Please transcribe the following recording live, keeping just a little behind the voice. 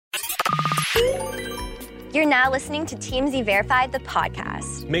You're now listening to TMZ Verified, the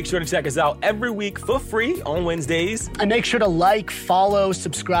podcast. Make sure to check us out every week for free on Wednesdays. And make sure to like, follow,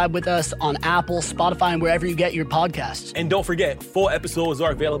 subscribe with us on Apple, Spotify, and wherever you get your podcasts. And don't forget, full episodes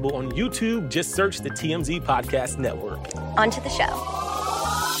are available on YouTube. Just search the TMZ Podcast Network. On to the show.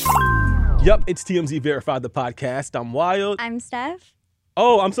 Yup, it's TMZ Verified, the podcast. I'm Wild. I'm Steph.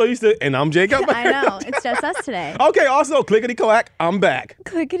 Oh, I'm so used to, and I'm Jacob. I know, it's just us today. Okay, also, clickety-clack, I'm back.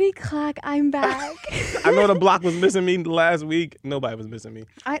 Clickety-clack, I'm back. I know the block was missing me last week. Nobody was missing me.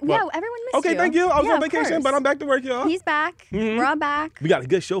 Yeah, everyone missed you. Okay, thank you. I was on vacation, but I'm back to work, y'all. He's back. We're all back. We got a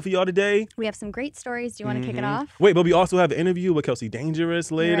good show for y'all today. We have some great stories. Do you want to kick it off? Wait, but we also have an interview with Kelsey Dangerous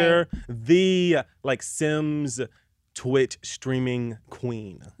later. Right. The, Sims Twitch streaming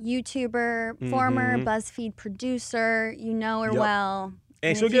queen. YouTuber, former BuzzFeed producer. You know her well.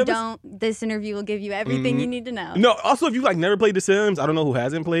 And if you don't, this interview will give you everything you need to know. No, also, if you never played The Sims, I don't know who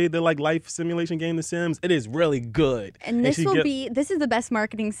hasn't played the life simulation game The Sims. It is really good. And this is the best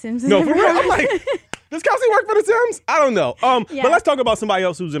marketing Sims. No, for real. I'm like, does Kelsey work for The Sims? I don't know. Yeah. But let's talk about somebody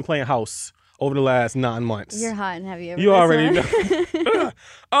else who's been playing house over the last 9 months. You're hot and heavy over You this already one.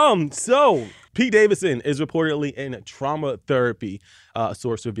 know. So Pete Davidson is reportedly in trauma therapy, a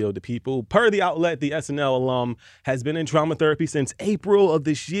source revealed to People. Per the outlet, the SNL alum has been in trauma therapy since April of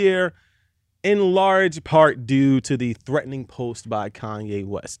this year, in large part due to the threatening post by Kanye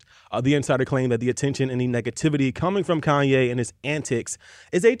West. The insider claimed that the attention and the negativity coming from Kanye and his antics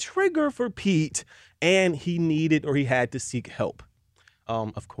is a trigger for Pete, and he had to seek help.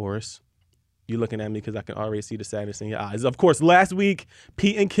 Of course, you're looking at me because I can already see the sadness in your eyes. Of course, last week,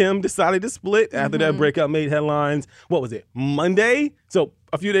 Pete and Kim decided to split after that breakup made headlines. What was it, Monday? So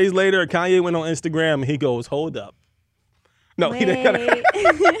a few days later, Kanye went on Instagram and he goes, hold up. No, he didn't.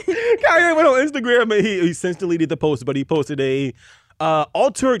 Kanye went on Instagram and he since deleted the post, but he posted a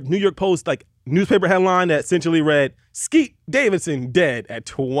altered New York Post newspaper headline that essentially read, Skeet Davidson dead at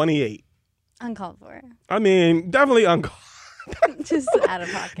 28. Uncalled for. I mean, definitely uncalled. Just out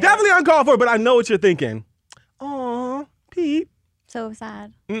of pocket. Definitely uncalled for, but I know what you're thinking. Aw, Pete. So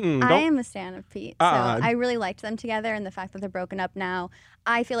sad. I am a stan of Pete. So I really liked them together, and the fact that they're broken up now,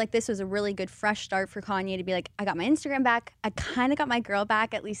 I feel like this was a really good fresh start for Kanye to be like, I got my Instagram back. I kind of got my girl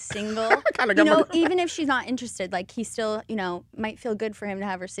back, at least single. Even if she's not interested, he still, might feel good for him to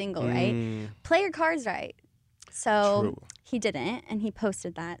have her single, right? Play your cards right. So he didn't, and he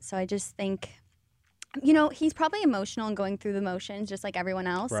posted that. So I just think, he's probably emotional and going through the motions just like everyone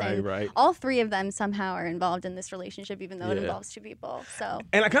else. Right. All three of them somehow are involved in this relationship, even though it involves two people. So.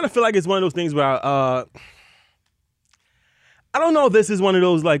 And I kind of feel like it's one of those things where I don't know if this is one of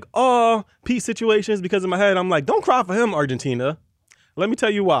those Pete situations, because in my head I'm like, don't cry for him, Argentina. Let me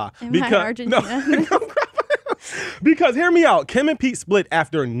tell you why. Argentina. No, don't cry for him. Because hear me out. Kim and Pete split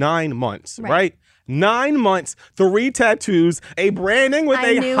after 9 months, right? 9 months, 3 tattoos, a branding with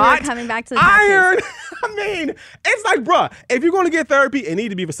a hot coming back to the iron. I mean, it's like, bruh, if you're going to get therapy, it need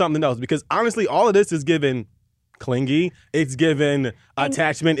to be for something else, because honestly, all of this is given clingy. It's given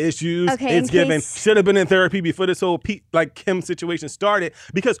attachment issues. It's given should have been in therapy before this whole Pete Kim situation started,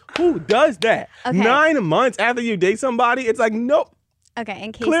 because who does that? 9 months after you date somebody, it's like, nope. Okay,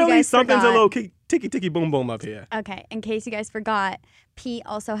 in case clearly you guys something's forgot, a little ticky boom boom up here. Okay, in case you guys forgot, Pete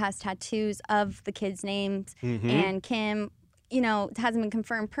also has tattoos of the kids' names, and Kim, hasn't been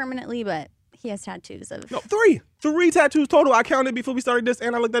confirmed permanently, but he has tattoos of... No, 3. 3 tattoos total. I counted before we started this,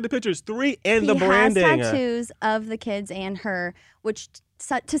 and I looked at the pictures. 3 and the branding. He has tattoos of the kids and her, which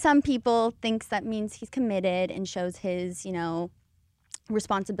to some people thinks that means he's committed and shows his,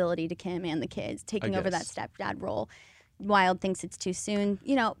 responsibility to Kim and the kids, taking over that stepdad role. Wild thinks it's too soon.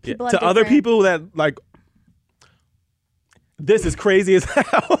 People have to other people that this is crazy as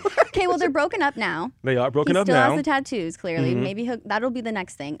hell. Okay, well, they're broken up now. They are broken up now. He still has the tattoos, clearly. Maybe that'll be the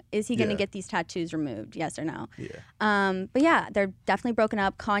next thing. Is he going to get these tattoos removed? Yes or no? Yeah. But yeah, they're definitely broken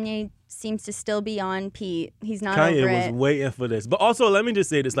up. Kanye seems to still be on Pete. He's not Kanye over it. was waiting for this. But also, let me just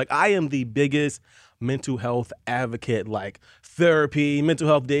say this. I am the biggest mental health advocate, therapy, mental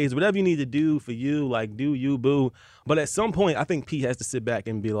health days, whatever you need to do for you, do you, boo. But at some point, I think Pete has to sit back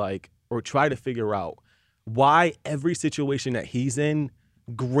and be or try to figure out why every situation that he's in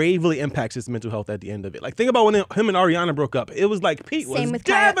gravely impacts his mental health at the end of it. Think about when him and Ariana broke up. It was Pete was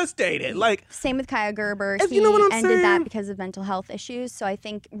devastated. Same with Kaya Gerber. He ended that because of mental health issues. So I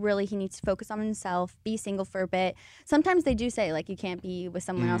think really he needs to focus on himself, be single for a bit. Sometimes they do say you can't be with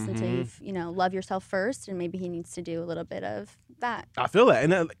someone else until you've love yourself first, and maybe he needs to do a little bit of that. I feel that.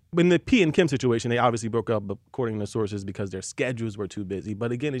 And in the Pete and Kim situation, they obviously broke up according to sources because their schedules were too busy.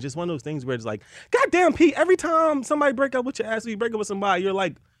 But again, it's just one of those things where it's goddamn Pete, every time somebody break up with your ass or you break up with somebody, you're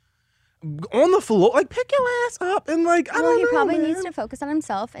on the floor, like, pick your ass up and like, I don't know. He probably man. needs to focus on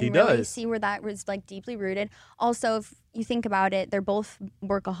himself and really see where that was like deeply rooted. Also, if you think about it, they're both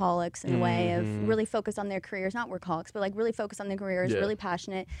workaholics in a way of really focus on their careers, not workaholics, but like really focus on their careers, really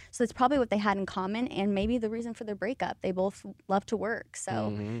passionate. So it's probably what they had in common and maybe the reason for their breakup. They both love to work.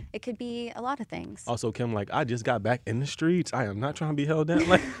 So it could be a lot of things. Also, Kim, like, I just got back in the streets. I am not trying to be held down.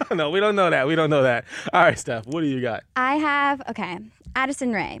 Like, no, we don't know that. We don't know that. All right, Steph, what do you got? I have,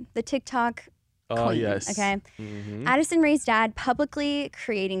 Addison Rae, the TikTok queen. Oh, yes. Okay. Addison Rae's dad publicly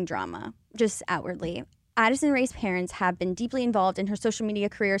creating drama, just outwardly. Addison Rae's parents have been deeply involved in her social media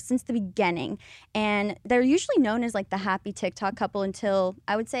career since the beginning, and they're usually known as like the happy TikTok couple until,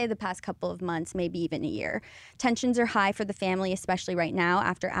 I would say, the past couple of months, maybe even a year. Tensions are high for the family, especially right now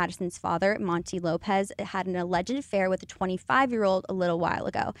after Addison's father, Monty Lopez, had an alleged affair with a 25-year-old a little while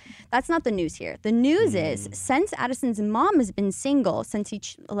ago. That's not the news here. The news is, since Addison's mom has been single since he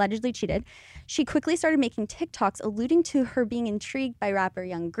allegedly cheated, she quickly started making TikToks alluding to her being intrigued by rapper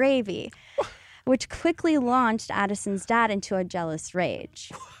Young Gravy, which quickly launched Addison's dad into a jealous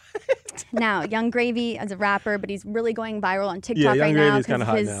rage. Now, Young Gravy is a rapper, but he's really going viral on TikTok right now. Gravy's kind of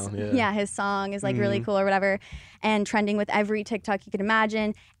hot now. Yeah, his song is like really cool or whatever, and trending with every TikTok you could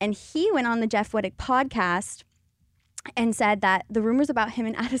imagine. And he went on the Jeff Wittick podcast and said that the rumors about him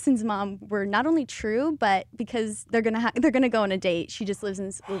and Addison's mom were not only true, but because they're gonna go on a date. She just lives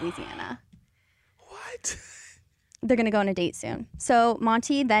in Louisiana. What? They're going to go on a date soon. So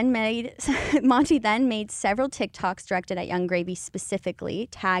Monty then made several TikToks directed at Young Gravy specifically,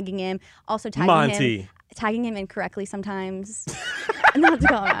 tagging him, also tagging him incorrectly sometimes. Not to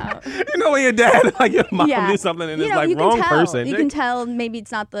call him out. You know when your dad, like your mom do something and it's like wrong person. You can tell maybe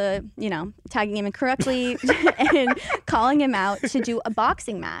it's not tagging him incorrectly and calling him out to do a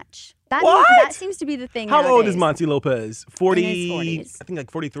boxing match. That seems to be the thing How nowadays. old is Monty Lopez? 40, in his 40s. I think like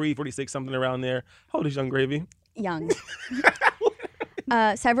 43, 46, something around there. How old is Young Gravy? Young.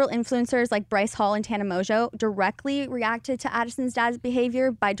 Several influencers like Bryce Hall and Tana Mojo directly reacted to Addison's dad's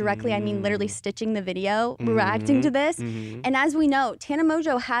behavior. By directly, I mean literally stitching the video, reacting to this. And as we know, Tana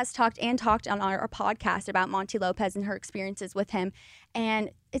Mojo has talked on our podcast about Monty Lopez and her experiences with him.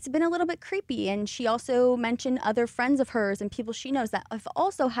 And it's been a little bit creepy. And she also mentioned other friends of hers and people she knows that have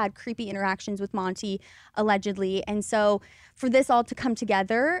also had creepy interactions with Monty, allegedly. And so for this all to come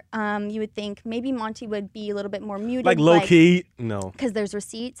together, you would think maybe Monty would be a little bit more muted. Like low-key? No. Because there's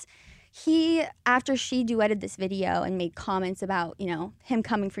receipts. After she duetted this video and made comments about, him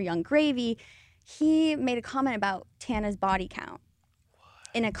coming for Young Gravy, he made a comment about Tana's body count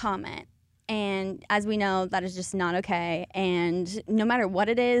in a comment. And as we know, that is just not okay. And no matter what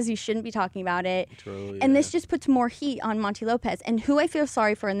it is, you shouldn't be talking about it. True, yeah. And this just puts more heat on Monty Lopez. And who I feel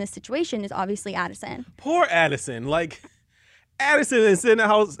sorry for in this situation is obviously Addison. Poor Addison. Like, Addison is sitting at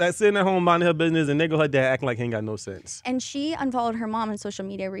home minding her business, and they go her dad acting like he ain't got no sense. And she unfollowed her mom on social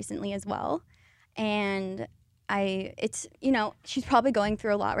media recently as well. And she's probably going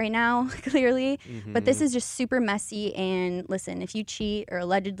through a lot right now, clearly. But this is just super messy. And listen, if you cheat or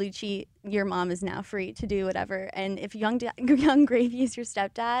allegedly cheat, your mom is now free to do whatever. And if Young Gravy is your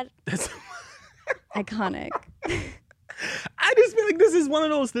stepdad, that's iconic. I just feel like this is one of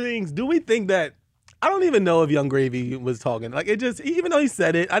those things. Do we think that? I don't even know if Young Gravy was talking. Like, even though he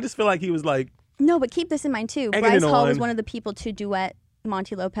said it, I just feel like he was like. No, but keep this in mind too. Bryce Hall was one of the people to duet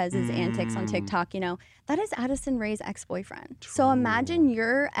Monty Lopez's antics on TikTok. That is Addison Rae's ex-boyfriend. True. So imagine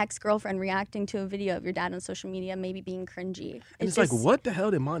your ex-girlfriend reacting to a video of your dad on social media, maybe being cringy. It's like, what the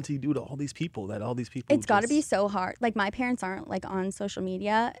hell did Monty do to all these people? It's got to be so hard. Like, my parents aren't like on social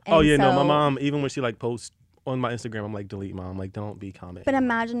media. No, my mom, even when she like posts on my Instagram, I'm like, delete, mom. Like, don't be commenting. But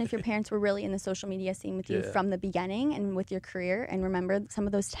imagine if your parents were really in the social media scene with you from the beginning and with your career. And remember some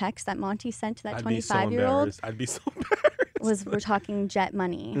of those texts that Monty sent to that 25-year-old? I'd be so embarrassed. We're talking jet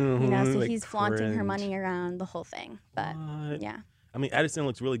money, so like he's flaunting her money around the whole thing. But yeah. I mean, Addison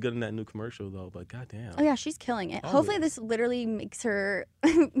looks really good in that new commercial, though, but goddamn. Oh, yeah, she's killing it. Hopefully this literally makes her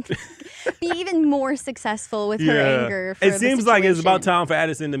be even more successful with her anger for It seems like it's about time for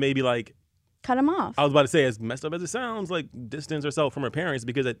Addison to maybe, like, cut him off. I was about to say, as messed up as it sounds, like, distance herself from her parents,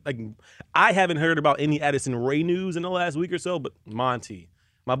 because I haven't heard about any Addison Rae news in the last week or so, but my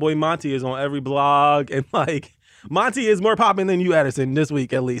boy Monty is on every blog, and like Monty is more popping than you, Addison, this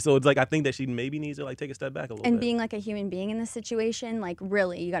week at least. So it's like, I think that she maybe needs to like take a step back a little bit. And being like a human being in this situation, like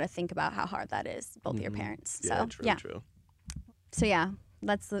really, you got to think about how hard that is, both your parents. Yeah, so true. So yeah,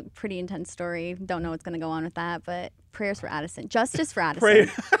 that's a pretty intense story. Don't know what's going to go on with that, but prayers for Addison. Justice for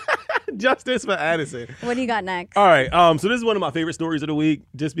Addison. Justice for Addison. What do you got next? All right. So this is one of my favorite stories of the week,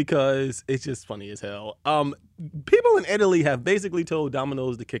 just because it's just funny as hell. People in Italy have basically told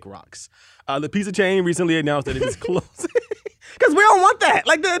Domino's to kick rocks. The pizza chain recently announced that it is closing. Because we don't want that.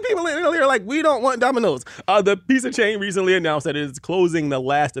 Like, the people in Italy are like, we don't want Domino's. The pizza chain recently announced that it is closing the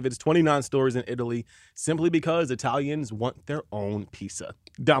last of its 29 stores in Italy simply because Italians want their own pizza.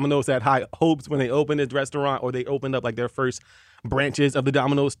 Domino's had high hopes when they opened its restaurant, or they opened up like their first branches of the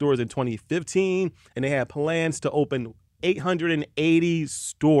Domino's stores in 2015, and they had plans to open 880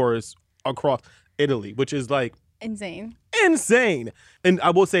 stores across Italy, which is like insane. And I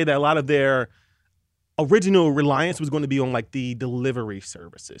will say that a lot of their original reliance was going to be on like the delivery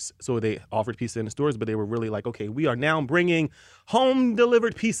services. So they offered pizza in the stores, but they were really like, okay, we are now bringing home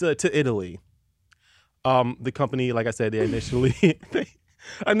delivered pizza to Italy. The company, like I said, they initially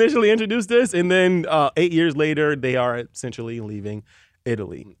introduced this, and then 8 years later, they are essentially leaving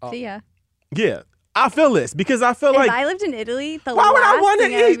Italy. See ya. Yeah. I feel this because I feel if like I lived in Italy, why would I want to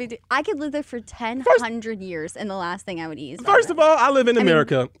eat? I could live there for 100 years, and the last thing I would eat is First of all, I live in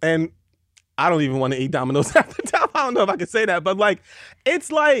America, and I don't even want to eat Domino's half the time. I don't know if I can say that, but like,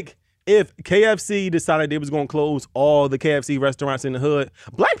 it's like if KFC decided they was going to close all the KFC restaurants in the hood,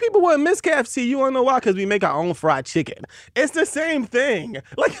 black people wouldn't miss KFC. You want to know why? Because we make our own fried chicken. It's the same thing.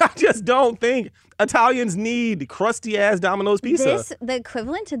 Like, I just don't think Italians need crusty-ass Domino's pizza. The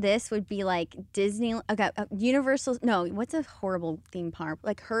equivalent to this would be like Disney, Universal, no, what's a horrible theme park?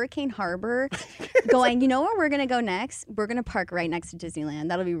 Like Hurricane Harbor going, you know where we're going to go next? We're going to park right next to Disneyland.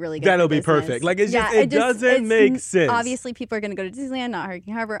 That'll be really good. That'll be perfect. Like, it's just, it doesn't make sense. Obviously, people are going to go to Disneyland, not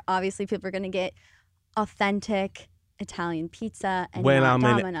Hurricane Harbor. Obviously, people are going to get authentic Italian pizza and when not I'm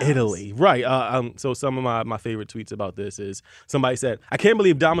Domino's. in Italy. Right. So some of my favorite tweets about this is somebody said, I can't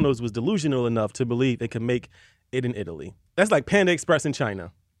believe Domino's was delusional enough to believe they could make it in Italy. That's like Panda Express in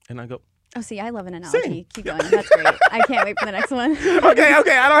China. And I go, oh, see, I love an analogy. Same. Keep going. That's great. I can't wait for the next one. Okay.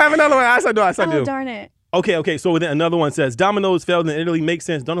 I don't have another one. I do. Oh, darn it. Okay. So then another one says, Domino's failed in Italy. Makes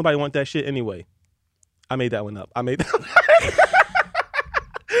sense. Don't nobody want that shit anyway. I made that one up.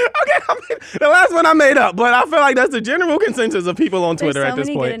 The last one I made up, but I feel like that's the general consensus of people on Twitter at this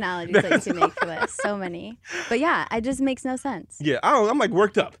point. There's so many good analogies that you can make for this. So many. But yeah, it just makes no sense. Yeah, I'm like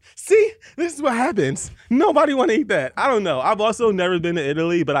worked up. See, this is what happens. Nobody want to eat that. I don't know. I've also never been to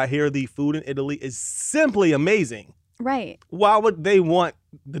Italy, but I hear the food in Italy is simply amazing. Right. Why would they want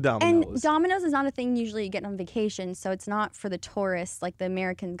the Domino's? And Domino's is not a thing usually you get on vacation, so it's not for the tourists, like the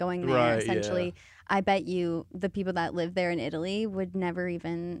Americans going there, right, essentially. Yeah. I bet you the people that live there in Italy would never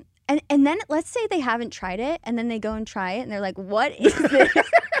even... And then let's say they haven't tried it, and then they go and try it, and they're like, what is this?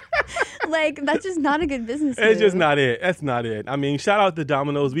 Like, that's just not a good business move. It's just not it. That's not it. I mean, shout out to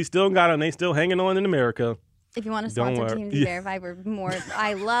Domino's. We still got them. They still hanging on in America. If you want to sponsor TMZ Verified, we're more...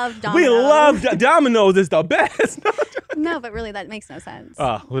 I love Domino's. We love Domino's. It's the best. No, but really, that makes no sense.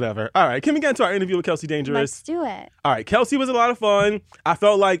 Whatever. All right. Can we get into our interview with Kelsey Dangerous? Let's do it. All right. Kelsey was a lot of fun. I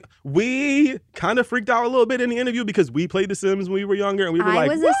felt like we kind of freaked out a little bit in the interview because we played The Sims when we were younger, and we were I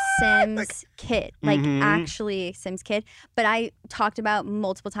like, was a Sims kid, like actually a Sims kid. But I talked about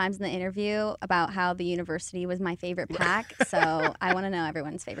multiple times in the interview about how the university was my favorite pack. So I want to know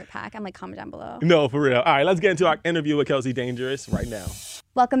everyone's favorite pack. I'm like, comment down below. No, for real. All right. Let's get into our interview with Kelsey Dangerous right now.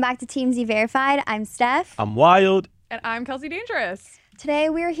 Welcome back to TMZ Verified. I'm Steph. I'm Wild. And I'm Kelsey Dangerous. Today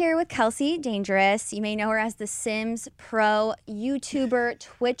we're here with Kelsey Dangerous. You may know her as the Sims Pro, YouTuber,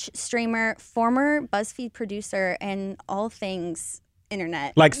 Twitch streamer, former BuzzFeed producer, and all things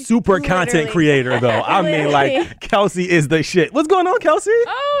internet. Like super content creator, though. I mean, like, Kelsey is the shit. What's going on, Kelsey?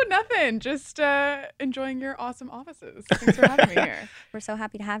 Oh, nothing. Just enjoying your awesome offices. Thanks for having me here. We're so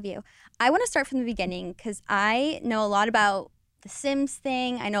happy to have you. I want to start from the beginning because I know a lot about the Sims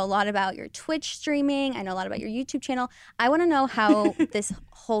thing. I know a lot about your Twitch streaming. I know a lot about your YouTube channel. I want to know how this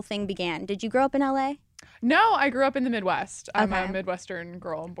whole thing began. Did you grow up in LA? No, I grew up in the Midwest. I'm Okay. a Midwestern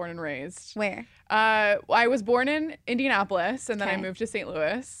girl, born and raised. Where? I was born in Indianapolis, and then I moved to St.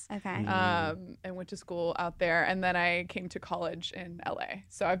 Louis. Okay. And went to school out there, and then I came to college in LA.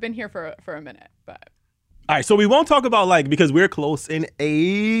 So I've been here for a minute, but... All right, so we won't talk about, like, because we're close in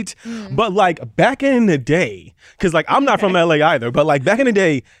age, but, like, back in the day, because, like, I'm not from LA either, but, like, back in the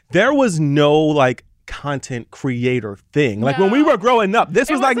day, there was no, like, content creator thing. Like, when we were growing up, this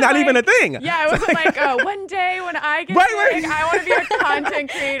was, like, not even a thing. Yeah, it wasn't like, one day when I get big, I want to be a content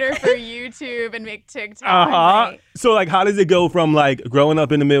creator for YouTube and make TikTok. Right. So, like, how does it go from, like, growing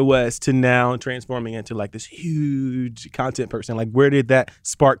up in the Midwest to now transforming into, like, this huge content person? Like, where did that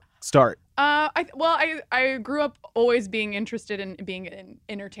spark start? I grew up always being interested in being in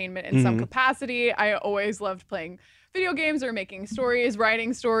entertainment in some capacity. I always loved playing video games or making stories,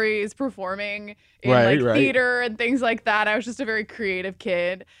 writing stories, performing in theater and things like that. I was just a very creative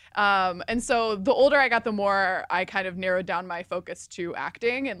kid. And so the older I got, the more I kind of narrowed down my focus to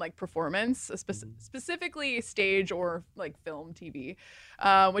acting and like performance, specifically stage or like film, TV,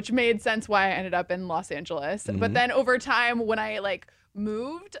 which made sense why I ended up in Los Angeles. But then over time, when I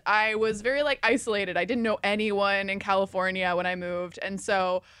moved, I was very isolated. I didn't know anyone in California when I moved. And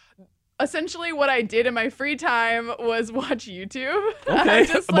so essentially what I did in my free time was watch YouTube. Okay,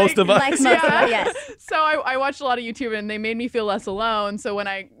 most of us. Yes. So I watched a lot of YouTube and they made me feel less alone. So when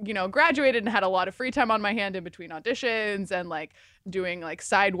I, graduated and had a lot of free time on my hand in between auditions and doing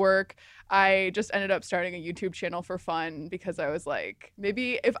side work, I just ended up starting a YouTube channel for fun because I was like,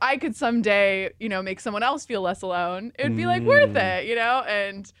 maybe if I could someday, make someone else feel less alone, it would be worth it,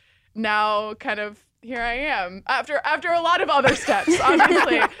 and now kind of here I am after a lot of other steps,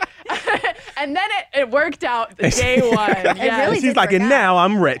 obviously. And then it worked out day one. Yes. Really She's like, and now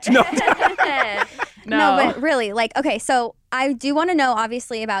I'm rich. No. No, but really, okay, so I do want to know,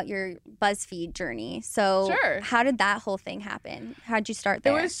 obviously, about your BuzzFeed journey. So how did that whole thing happen? How'd you start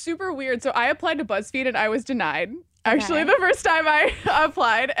there? It was super weird. So I applied to BuzzFeed and I was denied. Actually, the first time I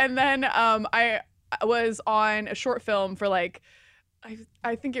applied. And then I was on a short film for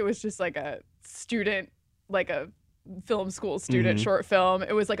I think it was just a student, a film school student short film.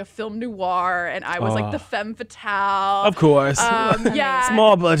 It was a film noir, and I was the femme fatale. Of course. Yeah.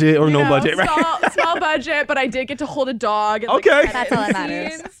 Small budget or no budget, right? Small budget, but I did get to hold a dog. And, okay. That's all that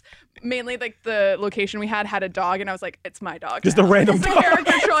matters. Mainly, the location we had a dog, and I was like, it's my dog. Just a random dog. It's a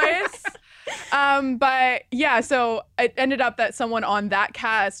character choice. But yeah, so it ended up that someone on that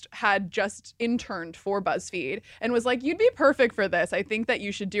cast had just interned for BuzzFeed and was like, you'd be perfect for this. I think that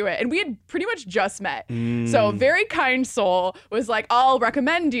you should do it. And we had pretty much just met. So very kind soul was like, I'll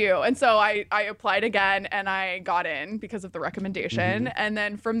recommend you. And so I applied again and I got in because of the recommendation. And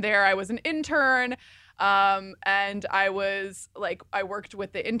then from there, I was an intern. And I was I worked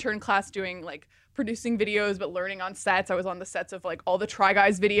with the intern class doing producing videos, but learning on sets. I was on the sets of all the Try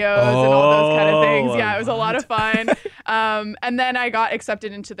Guys videos and all those kind of things. Yeah, it was a lot of fun. And then I got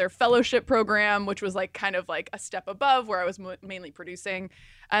accepted into their fellowship program, which was kind of a step above where I was mainly producing.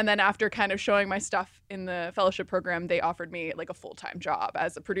 And then after kind of showing my stuff in the fellowship program, they offered me a full-time job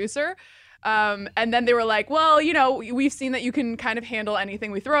as a producer. And then they were like, well, we've seen that you can kind of handle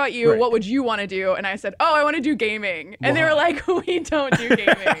anything we throw at you. Right. What would you want to do? And I said, I want to do gaming. And they were like, we don't do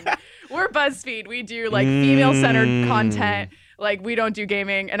gaming. We're BuzzFeed. We do female-centered content. We don't do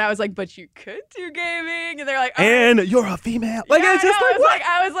gaming. And I was like, but you could do gaming. And they're like, and you're a female. It's just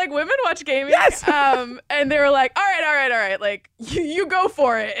I was like, women watch gaming. Yes. And they were like, all right. You go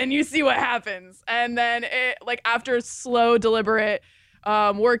for it and you see what happens. And then it after slow, deliberate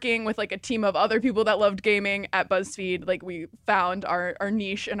working with a team of other people that loved gaming at BuzzFeed, we found our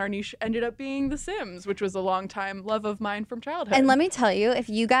niche, and our niche ended up being The Sims, which was a long time love of mine from childhood. And let me tell you, if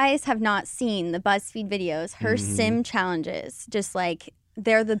you guys have not seen the BuzzFeed videos, her sim challenges, just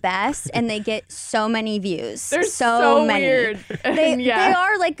they're the best, and they get so many views. They're so many. Weird. They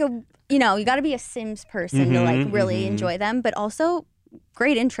are you got to be a Sims person to really enjoy them, but also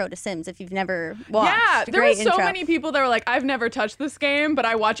great intro to Sims if you've never watched. Yeah, there were so many people that were like, I've never touched this game, but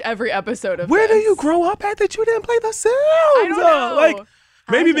I watch every episode of Where this. did you grow up at that you didn't play The Sims? I don't know.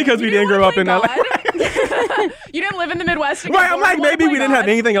 Maybe because we didn't grow up in LA. You didn't live in the Midwest. Right, I'm maybe we didn't have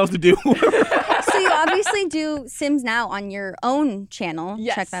anything else to do. So you obviously do Sims now on your own channel.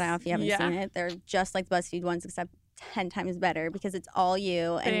 Yes. Check that out if you haven't seen it. They're just like the BuzzFeed ones, except 10 times better because it's all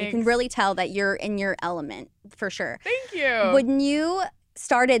you. And you can really tell that you're in your element, for sure. Thank you. When you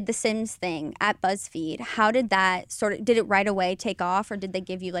started the Sims thing at BuzzFeed, how did that did it right away take off, or did they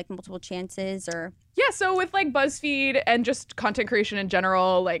give you multiple chances, or? Yeah, so with BuzzFeed and just content creation in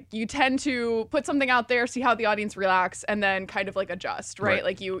general, you tend to put something out there, see how the audience reacts, and then kind of adjust,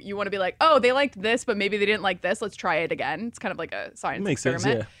 right? You want to be they liked this, but maybe they didn't like this. Let's try it again. It's kind of like a science experiment.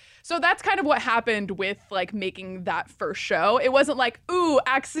 Makes sense, yeah. So that's kind of what happened with making that first show. It wasn't ooh,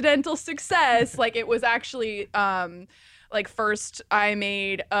 accidental success. It was actually first I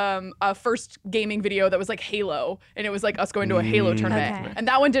made a first gaming video that was Halo, and it was us going to a Halo tournament. Okay. And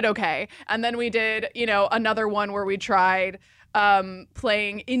that one did okay. And then we did, another one where we tried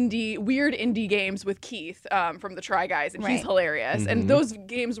playing weird indie games with Keith from the Try Guys, and he's hilarious. Mm-hmm. And those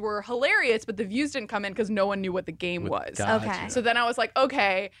games were hilarious, but the views didn't come in because no one knew what the game was. Gotcha. Okay. So then I was like,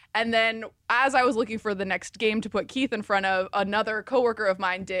 okay. And then as I was looking for the next game to put Keith in front of, another coworker of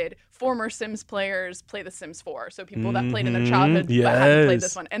mine did former Sims players play The Sims 4. So people that played in their childhood but hadn't played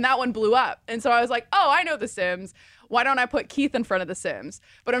this one. And that one blew up. And so I was like, oh, I know The Sims. Why don't I put Keith in front of The Sims?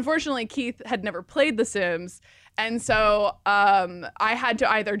 But unfortunately, Keith had never played The Sims. And so I had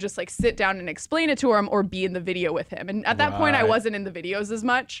to either just like sit down and explain it to him or be in the video with him. And at that point, I wasn't in the videos as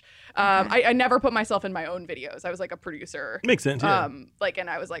much. I never put myself in my own videos. I was like a producer. Makes sense, yeah. And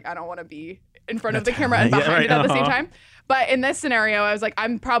I was like, I don't want to be in front of the camera and behind it at the same time. But in this scenario, I was like,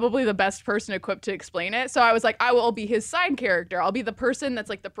 I'm probably the best person equipped to explain it. So I was like, I will be his side character. I'll be the person that's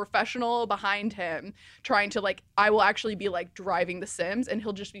like the professional behind him, trying to like, I will actually be like driving The Sims, and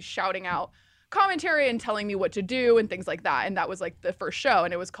he'll just be shouting out commentary and telling me what to do and things like that. And that was like the first show,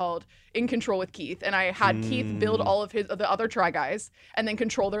 and it was called In Control with Keith. And I had Keith build all of the other Try Guys and then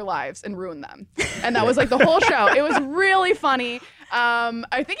control their lives and ruin them. And that was like the whole show. It was really funny.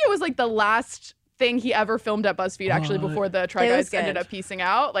 I think it was like the last thing he ever filmed at BuzzFeed actually before the Try Guys ended up piecing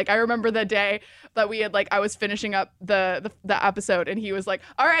out. Like I remember the day that we had I was finishing up the episode, and he was like,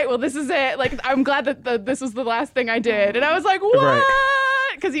 all right, well, this is it. Like, I'm glad that this was the last thing I did. And I was like, what? Right.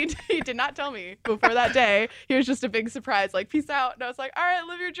 Because he did not tell me before that day. He was just a big surprise, like, peace out. And I was like, all right,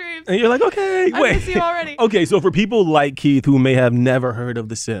 live your dreams. And you're like, okay, I miss you already. Okay, so for people like Keith who may have never heard of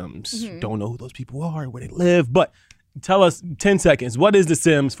The Sims, don't know who those people are, where they live, but tell us 10 seconds. What is The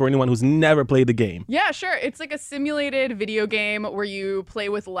Sims for anyone who's never played the game? Yeah, sure. It's like a simulated video game where you play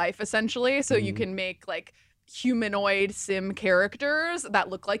with life, essentially. So you can make like humanoid sim characters that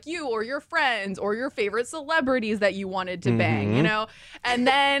look like you or your friends or your favorite celebrities that you wanted to bang, you know? And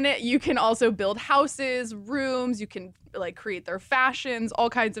then you can also build houses, rooms, you can like create their fashions, all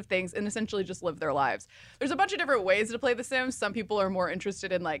kinds of things, and essentially just live their lives. There's a bunch of different ways to play The Sims. Some people are more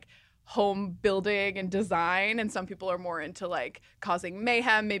interested in like home building and design, and some people are more into like causing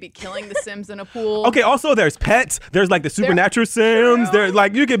mayhem, maybe killing the Sims in a pool. Okay, also there's pets, there's like the supernatural Sims, there's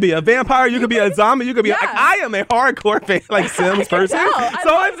like you could be a vampire, you could be a zombie, you could be like, I am a hardcore fan, like Sims person.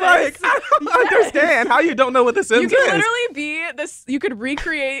 So it's like I don't understand how you don't know what the Sims is. You could literally be this, you could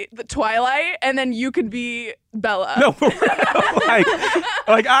recreate the Twilight, and then you could be Bella. No, for real.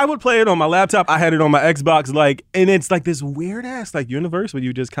 like I would play it on my laptop. I had it on my Xbox, like, and it's like this weird ass like universe where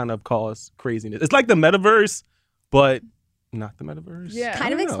you just kind of cause craziness. It's like the metaverse, but not the metaverse. Yeah,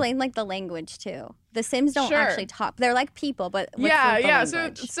 kind of explain like the language too. The Sims don't actually talk. They're like people, but yeah.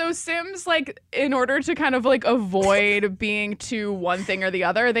 So Sims, like, in order to kind of like avoid being to one thing or the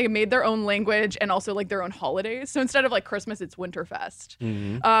other, they made their own language and also like their own holidays. So instead of like Christmas, it's Winterfest.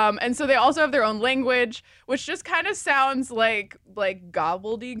 And so they also have their own language, which just kind of sounds like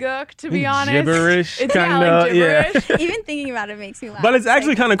gobbledygook, to be honest. Gibberish, it's kind of. like gibberish. Yeah. Even thinking about it makes me laugh. But it's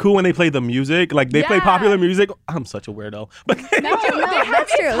actually kind of cool when they play the music. Like they play popular music. I'm such a weirdo. But no, they have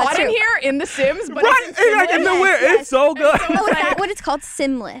it taught in here in The Sims, but it's so good. Is that what it's called?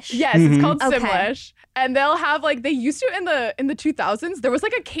 Simlish. Yes, it's called Simlish. And they'll have like, they used to in the 2000s, there was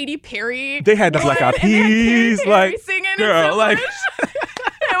like a Katy Perry. They had like a piece, like singing girl, like.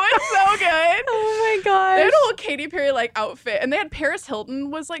 It was so good. Oh my gosh. They had a whole Katy Perry like outfit, and they had Paris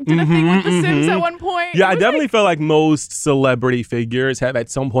Hilton was like did a thing with The Sims at one point. Yeah, I definitely feel like most celebrity figures have at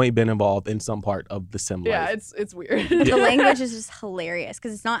some point been involved in some part of the Sim life. Yeah, it's weird. The language is just hilarious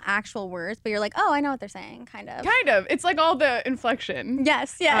because it's not actual words, but you're like, oh, I know what they're saying, kind of. Kind of. It's like all the inflection.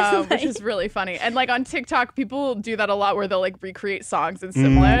 Yes. Which is really funny. And like on TikTok, people do that a lot where they'll like recreate songs in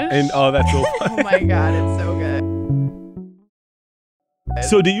Simlish. And that's so funny. Oh my God, it's so good.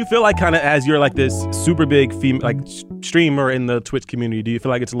 So do you feel like kind of as you're like this super big streamer in the Twitch community, do you feel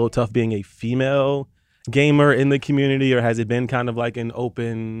like it's a little tough being a female gamer in the community, or has it been kind of like an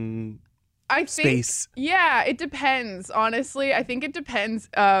open space? Yeah, it depends. Honestly, I think it depends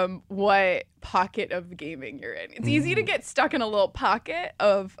what pocket of gaming you're in. It's easy to get stuck in a little pocket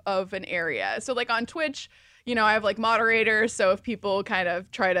of an area. So like on Twitch, you know, I have like moderators, so if people kind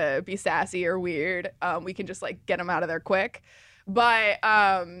of try to be sassy or weird, we can just like get them out of there quick. But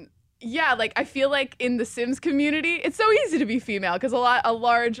yeah, like I feel like in the Sims community, it's so easy to be female because a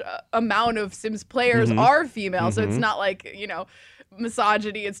large amount of Sims players are female. So it's not like, you know,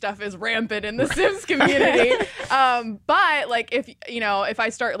 misogyny and stuff is rampant in the Sims community. But like if I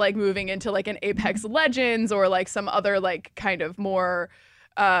start like moving into like an Apex Legends or like some other like kind of more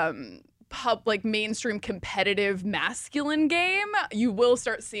mainstream competitive masculine game, you will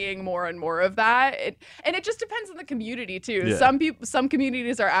start seeing more and more of that. And it just depends on the community too. Yeah. Some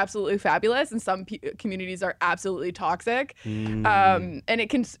communities are absolutely fabulous, and some communities are absolutely toxic. And it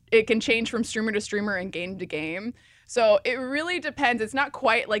can change from streamer to streamer and game to game. So it really depends. It's not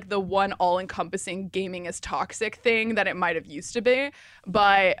quite like the one all-encompassing gaming is toxic thing that it might have used to be,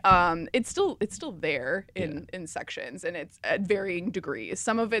 but it's still there in sections, and it's at varying degrees.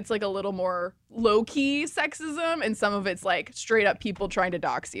 Some of it's like a little more low-key sexism, and some of it's like straight up people trying to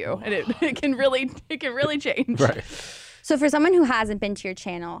dox you, and it can really change. Right. So for someone who hasn't been to your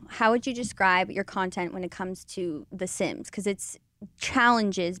channel, how would you describe your content when it comes to The Sims? Because it's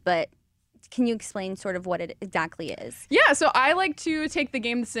challenges, but can you explain sort of what it exactly is? Yeah, so I like to take the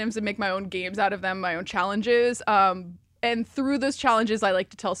game The Sims and make my own games out of them, my own challenges. And through those challenges, I like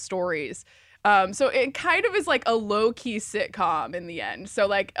to tell stories. So it kind of is like a low-key sitcom in the end. So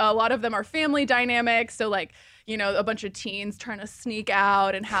like a lot of them are family dynamics. So like, you know, a bunch of teens trying to sneak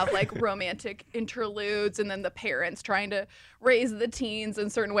out and have like romantic interludes, and then the parents trying to raise the teens in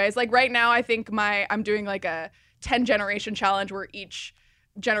certain ways. Like right now, I think I'm doing like a 10 generation challenge where each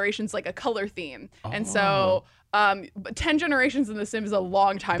generation's like a color theme. And so 10 generations in The Sims is a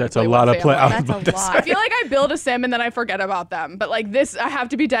long time. That's to play a lot with of play. That's a lot. I feel like I build a sim and then I forget about them. But like this, I have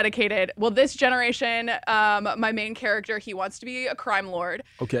to be dedicated. Well, this generation, my main character, he wants to be a crime lord.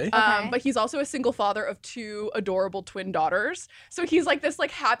 Okay. But he's also a single father of 2 adorable twin daughters. So he's like this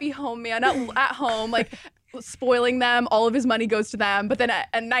like happy home man at home, like spoiling them. All of his money goes to them. But then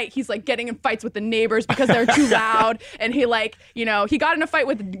at night, he's like getting in fights with the neighbors because they're too loud. And he like, you know, he got in a fight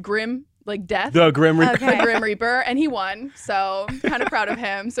with Grim, like Death. The Grim Reaper. Okay. The Grim Reaper, and he won. So kind of proud of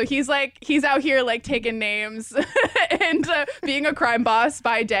him. So he's out here like taking names and being a crime boss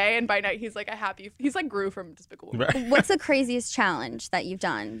by day, and by night he's like he's like Gru from Despicable Me. Right. What's the craziest challenge that you've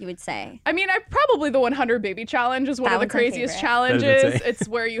done, you would say? I mean, probably the 100 baby challenge is one of the craziest challenges. It's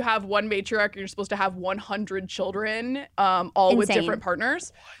where you have one matriarch and you're supposed to have 100 children, all with different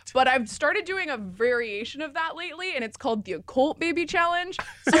partners. But I've started doing a variation of that lately, and it's called the occult baby challenge.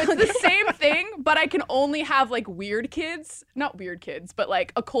 So it's the same thing, but I can only have like weird kids, not weird kids, but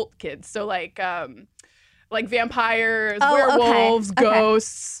like occult kids. So like vampires, werewolves,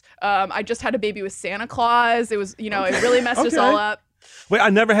 ghosts. I just had a baby with Santa Claus. It was, you know, it really messed us all up. Wait, I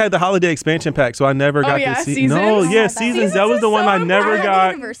never had the holiday expansion pack, so I never got to see. Seasons? No, yeah, Seasons. That was the one I never got.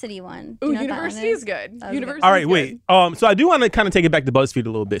 The University one. Ooh, University is good. University. All right, wait. So I do want to kind of take it back to BuzzFeed a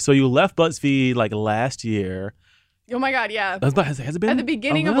little bit. So you left BuzzFeed like last year. Oh my God, yeah. Has it been? At the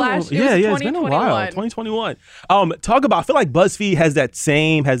beginning of last year, yeah, it's been a while. 2021. Talk about, I feel like BuzzFeed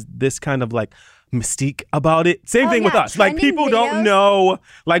has this kind of like mystique about it. Same thing with us. Like people don't know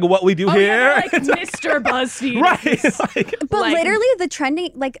like what we do here. Yeah, like Mr. BuzzFeed. Right. But literally the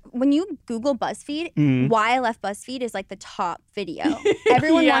trending, like when you Google BuzzFeed, why I left BuzzFeed is like the top video.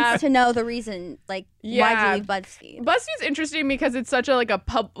 Everyone wants to know the reason, like why did you leave BuzzFeed? BuzzFeed's interesting because it's such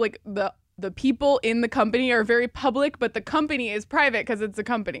a the people in the company are very public, but the company is private because it's a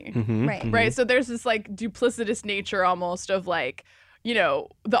company. Right. So there's this like duplicitous nature almost of like, you know,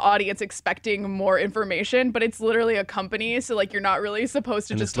 the audience expecting more information, but it's literally a company. So like, you're not really supposed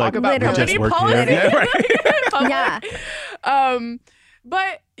to just talk about company politics. Yeah, right.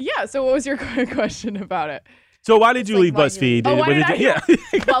 But yeah, so what was your question about it? So why did you leave BuzzFeed?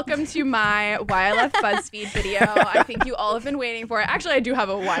 Welcome to my Why I Left BuzzFeed video. I think you all have been waiting for it. Actually, I do have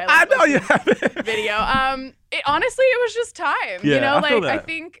a Why I Left BuzzFeed video. Honestly, it was just time. Yeah, you know, like I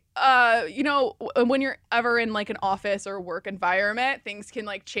think you know, when you're ever in like an office or work environment, things can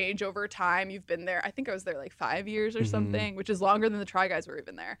like change over time. You've been there. I think I was there like 5 years or something, which is longer than the Try Guys were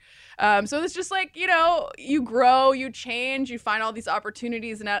even there. So it's just like, you know, you grow, you change, you find all these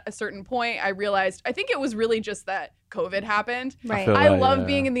opportunities. And at a certain point, I realized, I think it was really just that COVID happened. Right. I love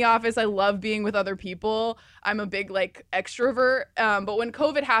being in the office. I love being with other people. I'm a big like extrovert. But when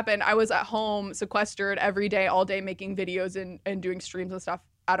COVID happened, I was at home sequestered every day, all day, making videos and doing streams and stuff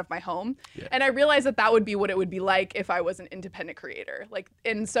out of my home. Yeah. And I realized that would be what it would be like if I was an independent creator. Like,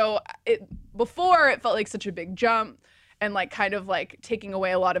 and so before it felt like such a big jump and like kind of like taking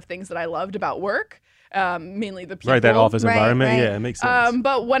away a lot of things that I loved about work. Mainly the people. Right, that office environment. Right. Yeah, it makes sense.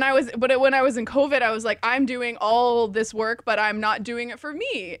 But when I was in COVID, I was like, I'm doing all this work, but I'm not doing it for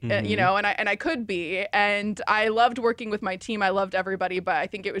me, you know, and I could be. And I loved working with my team. I loved everybody, but I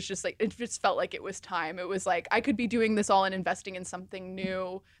think it was just like, it just felt like it was time. It was like, I could be doing this all and investing in something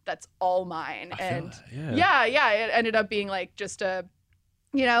new that's all mine. And it ended up being like just a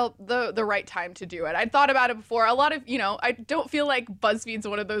the right time to do it. I'd thought about it before. A lot of, I don't feel like BuzzFeed's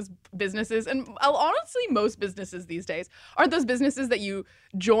one of those businesses, and honestly, most businesses these days aren't those businesses that you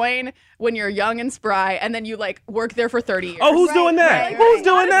join when you're young and spry, and then you like work there for 30 years. Oh, who's doing that? Who's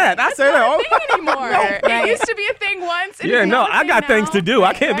doing that? I say that all the time. Anymore. It used to be a thing once. I got things to do.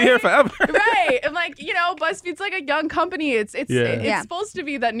 I can't be here forever. Right. And like, BuzzFeed's like a young company. It's supposed to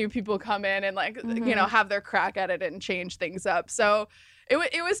be that new people come in and like, have their crack at it and change things up. So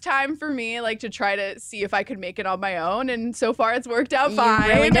it was time for me like to try to see if I could make it on my own, and so far it's worked out fine.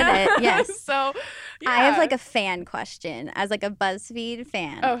 You really did it. Yes. So yeah. I have like a fan question as like a BuzzFeed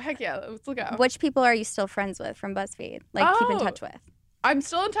fan. Oh heck yeah, let's look out. Which people are you still friends with from BuzzFeed? Like keep in touch with? I'm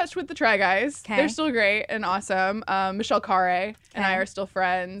still in touch with the Try Guys. Okay. They're still great and awesome. Michelle Carre and I are still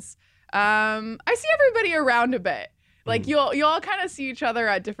friends. I see everybody around a bit. Like you all kind of see each other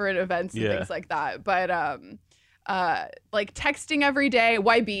at different events and things like that. But like texting every day.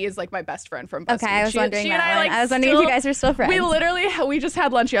 YB is like my best friend from BuzzFeed. Okay, I was wondering that one. I was wondering if you guys are still friends. We just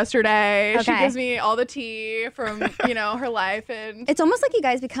had lunch yesterday. Okay. She gives me all the tea from her life, and it's almost like you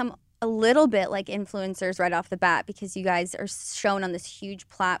guys become a little bit like influencers right off the bat, because you guys are shown on this huge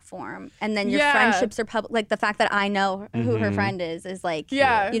platform, and then your friendships are public. Like the fact that I know who her friend is like, you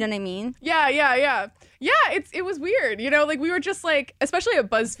know what I mean? Yeah. It was weird, like we were just like, especially at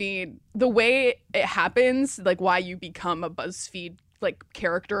BuzzFeed, the way it happens, like why you become a BuzzFeed like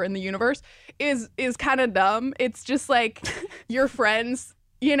character in the universe is kind of dumb. It's just like your friends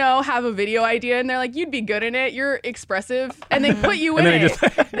have a video idea and they're like, you'd be good in it. You're expressive. And they put you in it.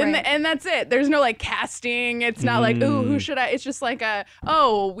 And that's it. There's no like casting. It's not like, ooh, who should I? It's just like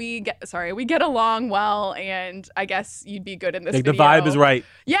we get along well, and I guess you'd be good in this video. The vibe is right.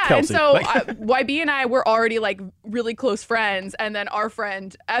 Yeah. Kelsey. And so YB and I were already like really close friends. And then our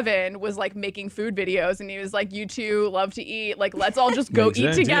friend Evan was like making food videos, and he was like, you two love to eat. Like, let's all just go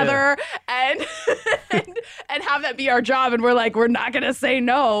eat together and have that be our job. And we're like, we're not going to say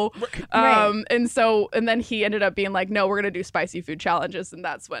no. And then he ended up being like, no, we're gonna do spicy food challenges, and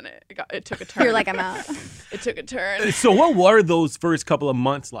that's when it took a turn. You're like, I'm out. It took a turn. So what were those first couple of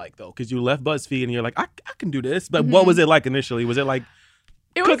months like though? Because you left BuzzFeed and you're like, I can do this. But what was it like initially? Was it like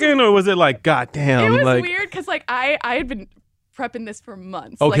cooking, or was it like, God damn? It was weird because like I had been prepping this for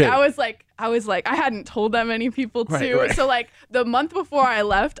months. Okay. Like I was like I hadn't told that many people too. Right. So like the month before I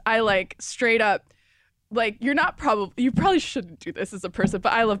left, I like straight up. Like, you probably shouldn't do this as a person,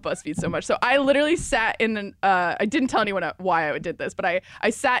 but I love BuzzFeed so much. So I literally sat in I didn't tell anyone why I did this, but I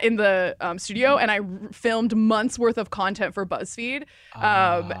sat in the studio and I filmed months worth of content for BuzzFeed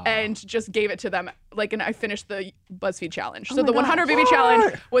and just gave it to them. Like, and I finished the BuzzFeed challenge. So the 100 Baby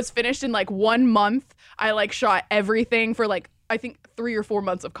Challenge was finished in like 1 month. I like shot everything for like, I think 3 or 4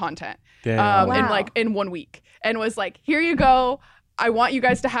 months of content in 1 week, and was like, here you go. I want you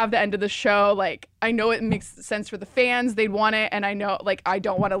guys to have the end of the show. Like, I know it makes sense for the fans. They'd want it. And I know, like, I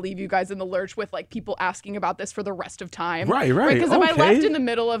don't want to leave you guys in the lurch with, like, people asking about this for the rest of time. Right. Because if I left in the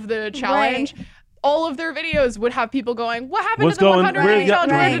middle of the challenge, all of their videos would have people going, what happened to the 100 Day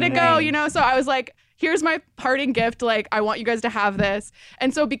Challenge? Where did it go? So I was like, here's my parting gift. Like, I want you guys to have this.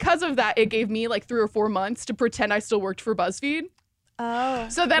 And so because of that, it gave me, like, 3 or 4 months to pretend I still worked for BuzzFeed. Oh.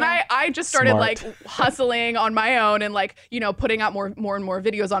 So then I just started like hustling on my own and like, putting out more and more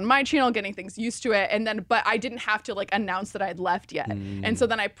videos on my channel, getting things used to it. And then, but I didn't have to like announce that I'd left yet. And so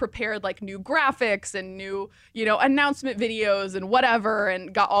then I prepared like new graphics and new, announcement videos and whatever,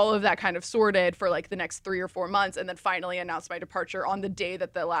 and got all of that kind of sorted for like the next 3 or 4 months. And then finally announced my departure on the day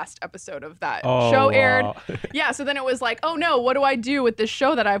that the last episode of that show aired. Yeah. So then it was like, oh no, what do I do with this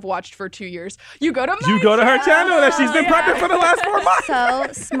show that I've watched for 2 years? You go to her channel that she's been prepping for the last 4 months. So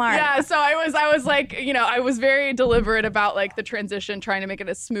smart. Yeah, so I was like, I was very deliberate about like the transition, trying to make it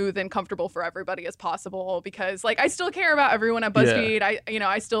as smooth and comfortable for everybody as possible, because like I still care about everyone at BuzzFeed. Yeah.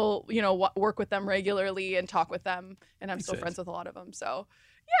 I still, work with them regularly and talk with them, and I'm still friends with a lot of them. So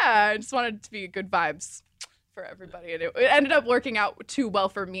yeah, I just wanted it to be good vibes for everybody, and it ended up working out too well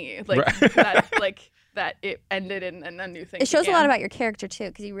for me. Like that it ended and a new thing. It shows a lot about your character too,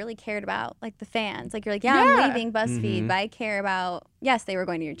 because you really cared about like the fans. Like, you're like, I'm leaving BuzzFeed, but I care about. Yes, they were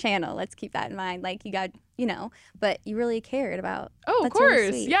going to your channel. Let's keep that in mind. Like, you got, but you really cared about. Oh, of course.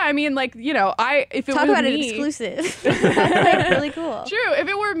 Really, yeah, I mean, like, if it talk was about me, an exclusive. That's like really cool. True. If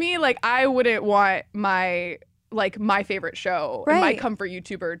it were me, like, I wouldn't want my like my favorite show and my comfort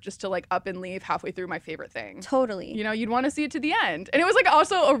YouTuber just to like up and leave halfway through my favorite thing. Totally. You know, you'd want to see it to the end. And it was like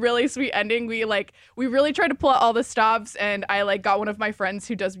also a really sweet ending. We really tried to pull out all the stops, and I like got one of my friends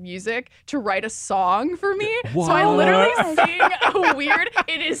who does music to write a song for me. What? So I literally sing a weird,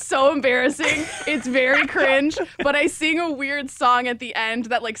 it is so embarrassing. It's very cringe, but I sing a weird song at the end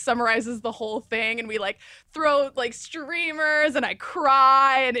that like summarizes the whole thing, and we like throw like streamers and I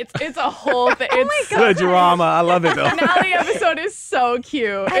cry, and it's a whole thing. Oh my God. The drama. I love it though. Now the episode is so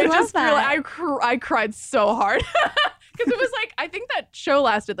cute. I love that. I cried so hard. Because it was like, I think that show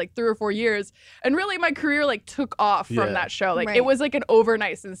lasted like 3 or 4 years, and really my career like took off from that show. Like it was like an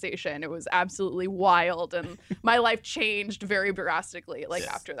overnight sensation. It was absolutely wild, and my life changed very drastically like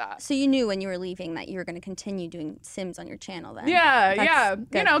after that. So you knew when you were leaving that you were going to continue doing Sims on your channel then? Yeah.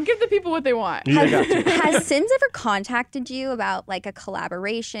 Good. You know, give the people what they want. Has Sims ever contacted you about like a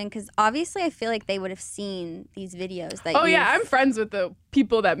collaboration? Because obviously I feel like they would have seen these videos that I'm friends with the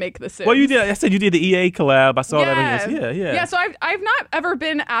people that make the Sims. Well, you did. I said you did the EA collab. I saw that. Yeah, so I've not ever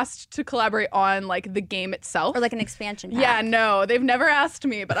been asked to collaborate on like the game itself. Or like an expansion pack. Yeah, no, they've never asked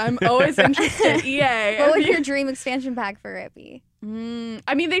me, but I'm always interested. EA. What would your dream expansion pack for it be?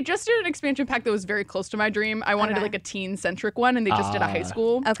 I mean, they just did an expansion pack that was very close to my dream. I wanted like a teen-centric one, and they just did a high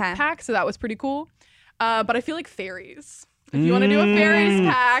school pack, so that was pretty cool. But I feel like fairies. If you want to do a fairies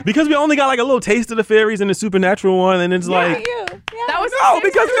pack. Because we only got like a little taste of the fairies in the supernatural one, and it's like... That was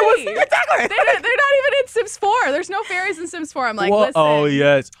because it was... Exactly. They're not even in Sims 4. There's no fairies in Sims 4. I'm like, listen. Oh,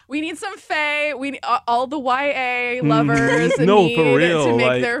 yes. We need some fae. We need, all the YA lovers No, need for real, to make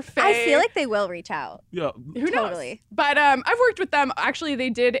like, their fae. I feel like they will reach out. Yeah. Who knows? Totally. But I've worked with them. Actually, they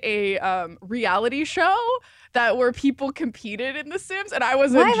did a reality show where people competed in The Sims, and I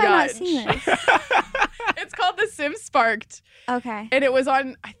was a judge. Why have I not seen this? It's called The Sims Sparked. Okay. And it was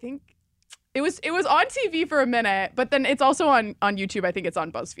on, I think, it was on TV for a minute, but then it's also on YouTube. I think it's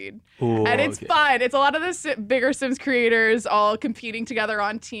on BuzzFeed. Ooh, and it's fun. It's a lot of the bigger Sims creators all competing together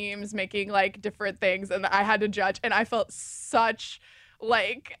on teams, making like different things. And I had to judge, and I felt such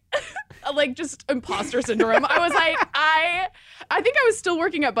like just imposter syndrome. I was like, I think I was still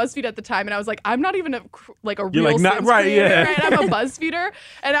working at BuzzFeed at the time, and I was like, I'm not even a real Sims creator, right? I'm a BuzzFeeder,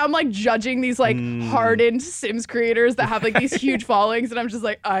 and I'm like judging these like hardened Sims creators that have like these huge followings, and I'm just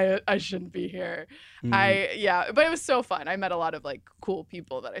like, I shouldn't be here. But it was so fun. I met a lot of like cool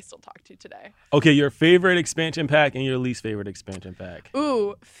people that I still talk to today. Okay, your favorite expansion pack and your least favorite expansion pack.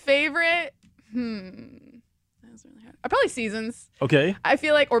 Ooh, favorite. That's really hard. Probably seasons. Okay. I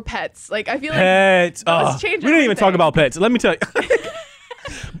feel like, or pets. Like I feel pets. Like we didn't even talk about pets. Let me tell you.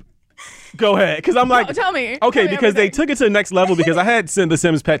 Go ahead, because I'm like, tell me. Okay, because they took it to the next level. Because I had the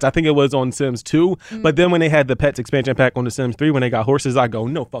Sims Pets. I think it was on Sims 2, but then when they had the Pets expansion pack on the Sims 3, when they got horses, I go,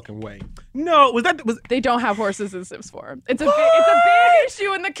 no fucking way. No, was they don't have horses in Sims 4. It's a big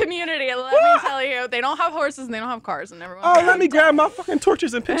issue in the community. Let me tell you, they don't have horses and they don't have cars, and everyone. Let me grab my fucking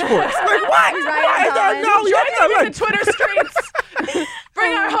torches and pitchforks. Like what? Join the Twitter streets.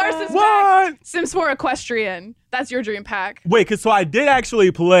 Bring our horses back. Sims 4 Equestrian. That's your dream pack. Wait, so I did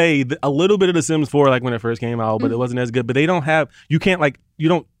actually play a little bit of The Sims 4 like when it first came out, but it wasn't as good. But they don't have, you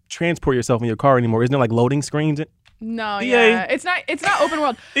don't transport yourself in your car anymore. Isn't there like loading screens? No, yeah. It's not open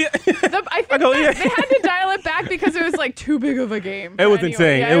world. I think they had to dial it back because it was like too big of a game. It was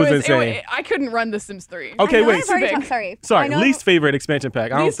insane. Yeah, it was insane. I couldn't run The Sims 3. Okay, wait. Sorry. Least favorite expansion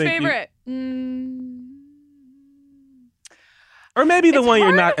pack. Least favorite. Or maybe the one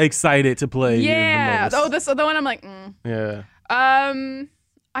you're not excited to play. Yeah. The one I'm like, Yeah.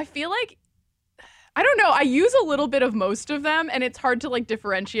 I feel like, I don't know. I use a little bit of most of them, and it's hard to like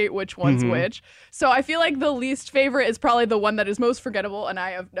differentiate which one's which. So I feel like the least favorite is probably the one that is most forgettable, and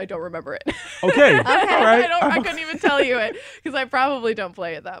I don't remember it. Okay. All right. I couldn't even tell you it because I probably don't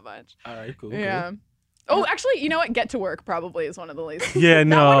play it that much. All right. Cool. Yeah. Cool. Oh, actually, you know what? Get to Work probably is one of the least. Yeah,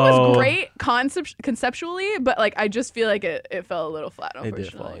 no. That one was great conceptually, but like I just feel like it fell a little flat,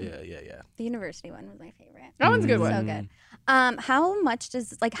 unfortunately. It did fall. Yeah. The university one was my favorite. That one's a good one. So good.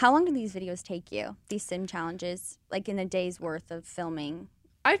 How long do these videos take you? These sim challenges, like in a day's worth of filming?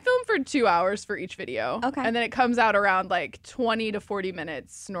 I film for 2 hours for each video. Okay. And then it comes out around like 20 to 40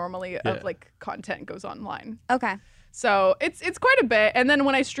 minutes normally of like content goes online. Okay. So it's quite a bit. And then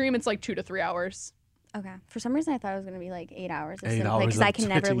when I stream, it's like 2 to 3 hours. Okay. For some reason, I thought it was gonna be like 8 hours of 8 Sims, hours because I can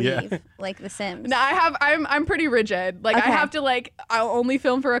never leave yeah. like The Sims. No, I'm pretty rigid. Like I have to I'll only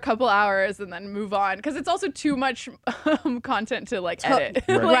film for a couple hours and then move on because it's also too much content to like edit.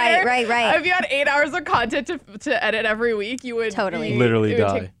 Right. If you had 8 hours of content to edit every week, you would totally literally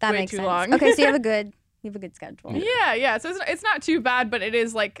die. That makes too sense. long. Okay, so you have a good You have a good schedule. Yeah. So it's not too bad, but it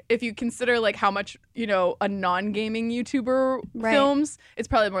is like if you consider like how much a non-gaming YouTuber films, it's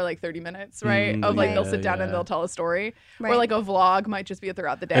probably more like 30 minutes, right? Of like they'll sit down and they'll tell a story, or like a vlog might just be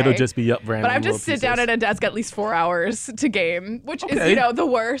throughout the day. It'll just be random. But I just sit down at a desk at least 4 hours to game, which is the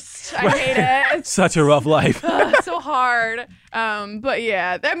worst. I hate it. It's such a rough life. so hard. But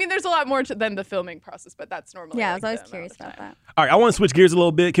yeah, I mean, there's a lot more than the filming process, but that's normally. Yeah, I was always curious about that. All right, I want to switch gears a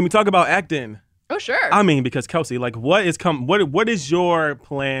little bit. Can we talk about acting? Oh, sure. I mean, because Kelsey, like, what is your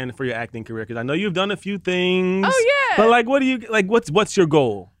plan for your acting career? Because I know you've done a few things. Oh yeah. But like, what's your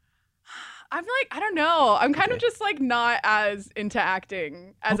goal? I'm like, I don't know. I'm kind of just like not as into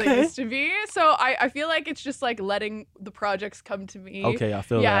acting as I used to be. So I feel like it's just like letting the projects come to me. Okay, I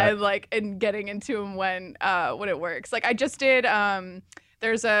feel that. Yeah, and getting into them when it works. Like I just did.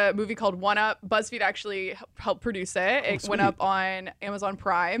 There's a movie called One Up. BuzzFeed actually helped produce it. It went up on Amazon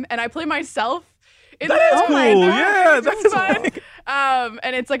Prime, and I play myself. That's cool. Yeah, that's fun.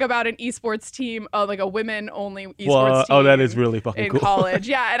 And it's like about an esports team, like a women-only esports team. Oh, that is really fucking in cool. college.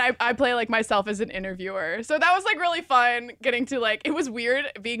 Yeah, and I play like myself as an interviewer. So that was like really fun getting to like. It was weird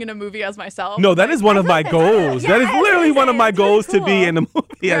being in a movie as myself. No, that is one of my goals. That is literally one of my goals to be in a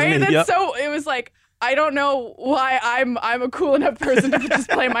movie as me. That's so. It was like. I don't know why I'm a cool enough person to just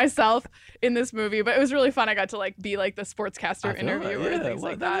play myself in this movie, but it was really fun. I got to like be like the sportscaster interviewer and things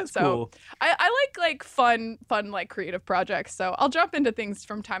like that. So cool. I like fun like creative projects. So I'll jump into things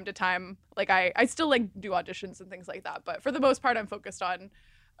from time to time. Like I still like do auditions and things like that, but for the most part, I'm focused on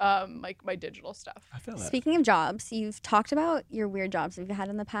like my digital stuff. I feel that. Speaking of jobs, you've talked about your weird jobs that you've had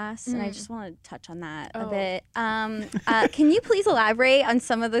in the past, and I just want to touch on that a bit. Can you please elaborate on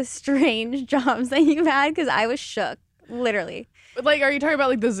some of the strange jobs that you've had? Because I was shook, literally. Like, are you talking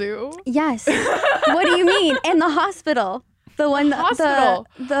about like the zoo? Yes. What do you mean? And the hospital. The one hospital.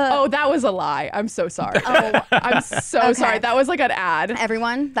 Oh, that was a lie. I'm so sorry. I'm so sorry. That was like an ad.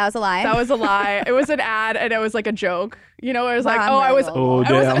 Everyone, that was a lie. That was a lie. It was an ad, and it was like a joke. You know, it was like, Oh,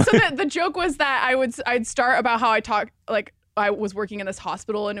 damn. So the joke was that I'd start about how I talk like. I was working in this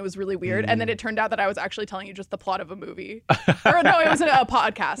hospital and it was really weird. And then it turned out that I was actually telling you just the plot of a movie. Or no, it was a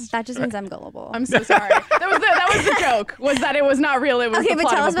podcast. That just means I'm gullible. I'm so sorry. That was the joke, was that it was not real. It was the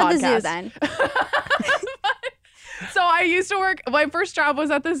plot of a podcast. Okay, but tell us about the zoo then. So I used to work, my first job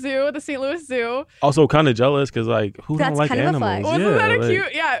was at the zoo, the St. Louis Zoo. Also kind of jealous because like, who don't like animals? Wasn't that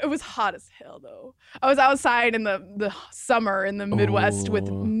cute? Yeah, it was hot as hell though. I was outside in the summer in the Midwest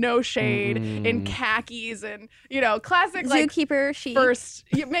with no shade, in khakis and, classic zookeeper chic.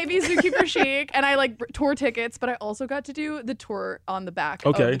 Maybe zookeeper chic. And I like tour tickets, but I also got to do the tour on the back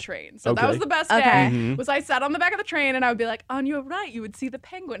of the train. So that was the best day. Was I sat on the back of the train and I would be like, on your right, you would see the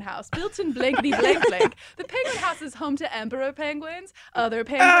Penguin House, built in blankety blank blank. The Penguin House is home to emperor penguins, other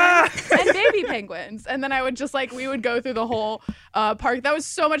penguins, and baby penguins. And then I would just we would go through the whole park. That was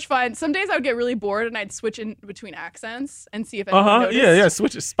so much fun. Some days I would get really bored and I'd switch in between accents and see if anyone noticed.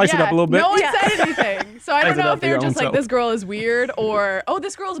 Spice it up a little bit. No one said anything. So I don't know if they were just like, this girl is weird, or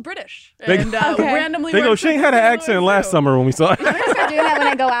this girl is British. And randomly they go, she ain't had an accent last summer when we saw it. I'm going to start doing that when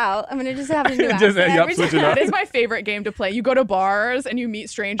I go out. I'm going to just have a new accent. It is my favorite game to play. You go to bars and you meet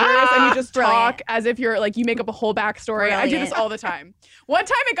strangers and you just talk as if you're you make up a whole backstory. Brilliant. I do this all the time. One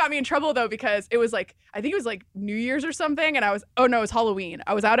time it got me in trouble though because it was I think it was New Year's or something, and it was Halloween.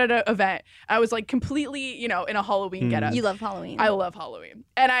 I was out at an event. I was completely, in a Halloween getup. You love Halloween. I love Halloween.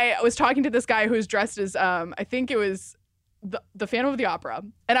 And I was talking to this guy who was dressed as I think it was the Phantom of the Opera,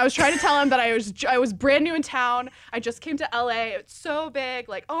 and I was trying to tell him that I was brand new in town. I just came to LA. It's so big,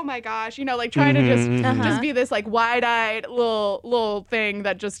 oh my gosh, trying to just be this wide-eyed little thing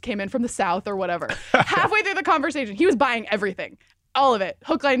that just came in from the South or whatever. Halfway through the conversation, he was buying everything, all of it,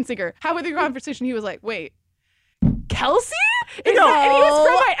 hook, line, and sinker. Halfway through the conversation, he was like, "Wait, Kelsey?" And he was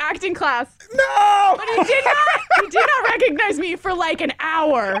from my acting class. No! But he did not recognize me for an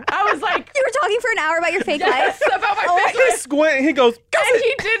hour. I was like... You were talking for an hour about your fake life? About my fake life. He squint, he goes... And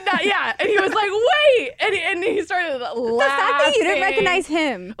he did not, and he was like, wait! And he started laughing. The fact that you didn't recognize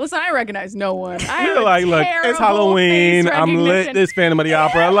him. Listen, I recognize no one. You're look, it's Halloween. I'm lit this Phantom of the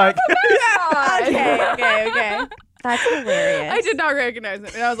Opera. Okay. That's hilarious. I did not recognize him.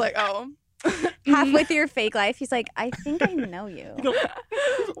 And I was like, oh... Halfway through your fake life, he's like, I think I know you.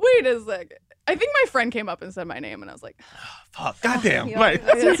 Wait a second. I think my friend came up and said my name, and I was like, fuck, goddamn.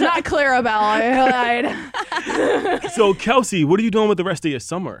 It's not Clarabelle. I lied. So, Kelsey, what are you doing with the rest of your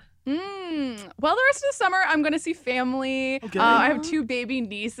summer? Well, the rest of the summer, I'm going to see family. Okay. I have 2 baby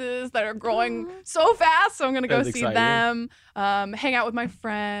nieces that are growing so fast, so I'm going to go see them, hang out with my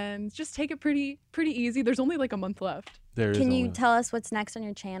friends, just take it pretty easy. There's only a month left. Can you tell us what's next on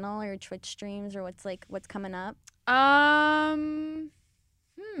your channel or your Twitch streams or what's coming up?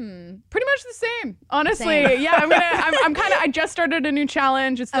 Pretty much the same, honestly. Yeah, I just started a new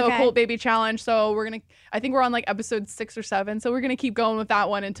challenge. It's the Occult Baby Challenge. So I think we're on like episode 6 or 7. So we're gonna keep going with that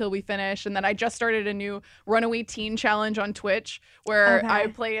one until we finish. And then I just started a new Runaway Teen Challenge on Twitch where I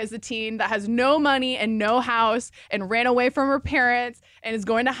play as a teen that has no money and no house and ran away from her parents and is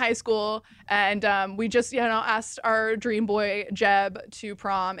going to high school. And we just, asked our dream boy Jeb to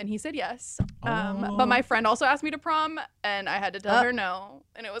prom and he said yes. But my friend also asked me to prom and I had to tell her no.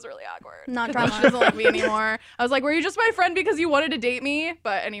 And it was really awkward. Not drama. She doesn't like me anymore. I was like, were you just my friend because you wanted to date me?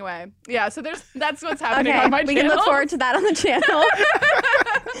 But anyway, yeah, so that's what's happening on my channel. We can look forward to that on the channel.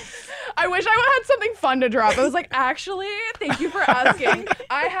 I wish I had something fun to drop. I was like, actually, thank you for asking.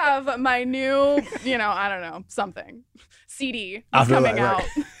 I have my new, I don't know, something. CD is coming out.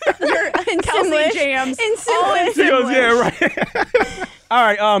 You're in Kelsey Jams. All in Simlish. Yeah, right. All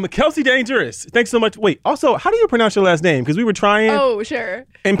right, Kelsey Dangerous. Thanks so much. Wait, also, how do you pronounce your last name? Because we were trying. Oh, sure.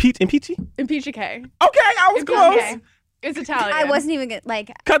 Impeachy? Impeachy K. Okay, I was close. It's Italian. I wasn't even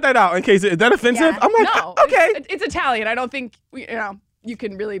Cut that out in case is that offensive? Yeah. I'm like, no, okay. It's Italian. I don't think you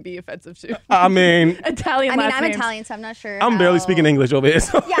can really be offensive to. I mean, Italian. I'm Italian, so I'm not sure. I'm barely speaking English over here.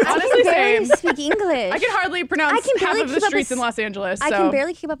 So. Yeah, honestly, I can barely speak English. I can hardly pronounce half of the streets in Los Angeles. So. I can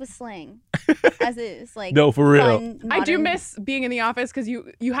barely keep up with slang, as is. No, for real. Fun, I do miss being in the office because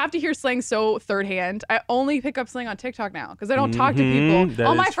you have to hear slang so third hand. I only pick up slang on TikTok now because I don't talk to people.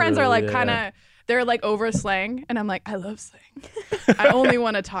 All my friends are like kind of. They're like over slang, and I'm like, I love slang. I only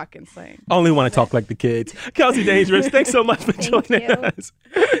want to talk in slang. Only want to talk like the kids. Kelsey Dangerous, thanks so much for joining us.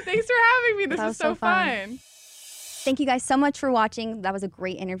 Thanks for having me. This was so fun. Thank you guys so much for watching. That was a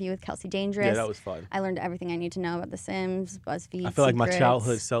great interview with Kelsey Dangerous. Yeah, that was fun. I learned everything I need to know about The Sims, BuzzFeed, I feel like my secrets.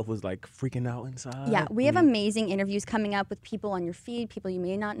 childhood self was like freaking out inside. Yeah, we have amazing interviews coming up with people on your feed, people you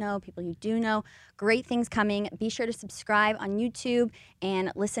may not know, people you do know. Great things coming. Be sure to subscribe on YouTube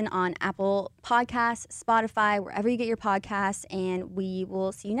and listen on Apple Podcasts, Spotify, wherever you get your podcasts, and we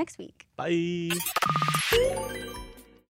will see you next week. Bye.